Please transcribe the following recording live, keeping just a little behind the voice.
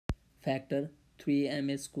factor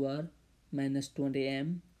 3m square minus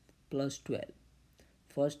 20m plus 12.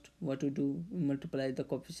 First, what we do, we multiply the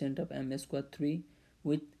coefficient of m square 3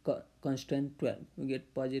 with constant 12. We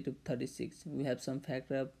get positive 36. We have some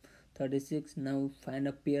factor of 36. Now find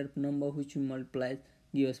a pair of number which we multiply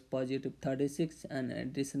give us positive 36 and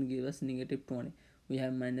addition give us negative 20. We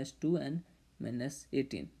have minus 2 and minus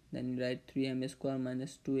 18. Then we write 3m square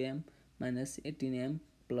minus 2m minus 18m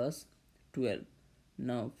plus 12.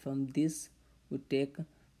 Now from this we take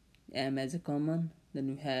m as a common, then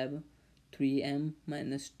we have 3m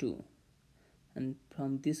minus 2, and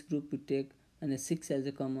from this group we take and 6 as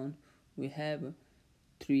a common, we have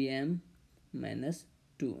 3m minus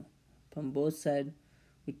 2. From both sides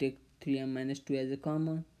we take 3m minus 2 as a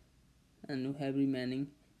common, and we have remaining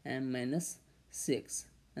m minus 6,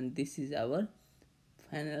 and this is our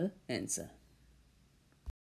final answer.